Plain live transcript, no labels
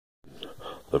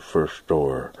the first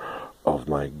store of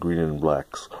my Green and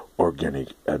Black's Organic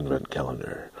Advent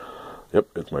Calendar. Yep,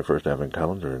 it's my first Advent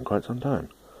Calendar in quite some time.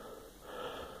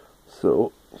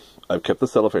 So, I've kept the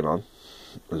cellophane on,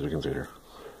 as you can see here,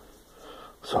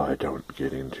 so I don't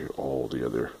get into all the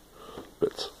other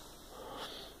bits.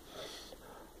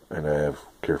 And I have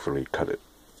carefully cut it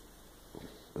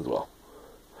as well.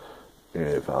 And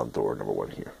I found door number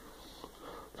 1 here.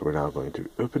 So we're now going to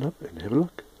open up and have a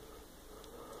look.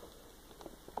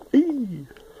 Eee!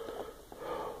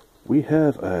 We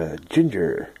have a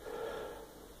ginger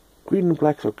Green and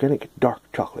Black's Organic Dark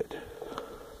Chocolate.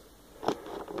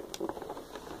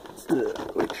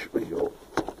 Which we go.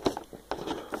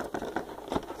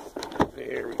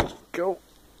 There we go.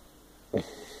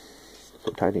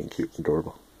 So tiny and cute and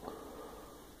adorable.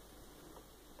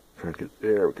 Trying to get,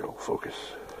 there we go, focus.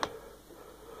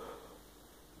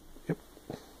 Yep.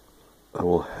 I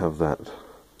will have that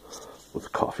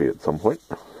with coffee at some point.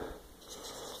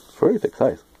 It's very thick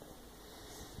size.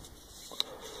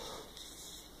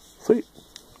 Sweet.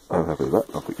 I'm happy with that.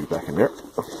 I'll put you back in there.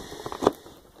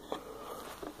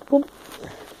 Boom.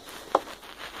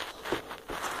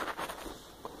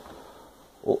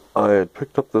 Well, I had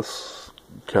picked up this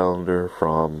calendar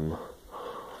from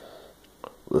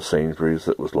the Sainsbury's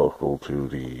that was local to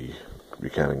the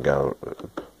Buchanan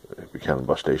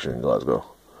bus station in Glasgow.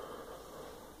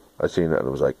 I seen it and I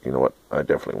was like, you know what, I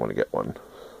definitely want to get one.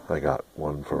 I got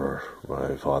one for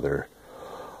my father,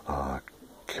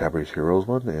 Cadbury's Heroes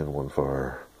one, and one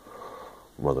for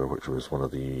mother, which was one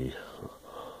of the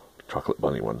chocolate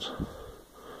bunny ones.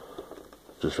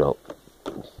 Just felt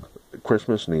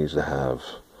Christmas needs to have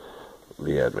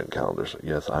the advent calendars.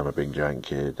 Yes, I'm a big giant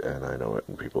kid and I know it,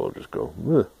 and people just go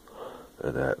ugh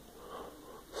at that.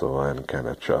 So I'm kind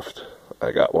of chuffed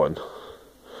I got one.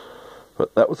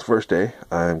 But that was the first day.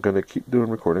 I'm going to keep doing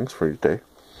recordings for each day.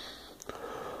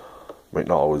 Might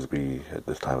not always be at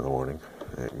this time of the morning.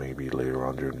 It may be later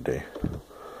on during the day.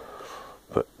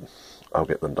 But I'll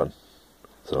get them done.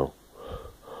 So,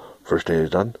 first day is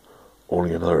done.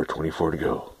 Only another 24 to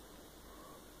go.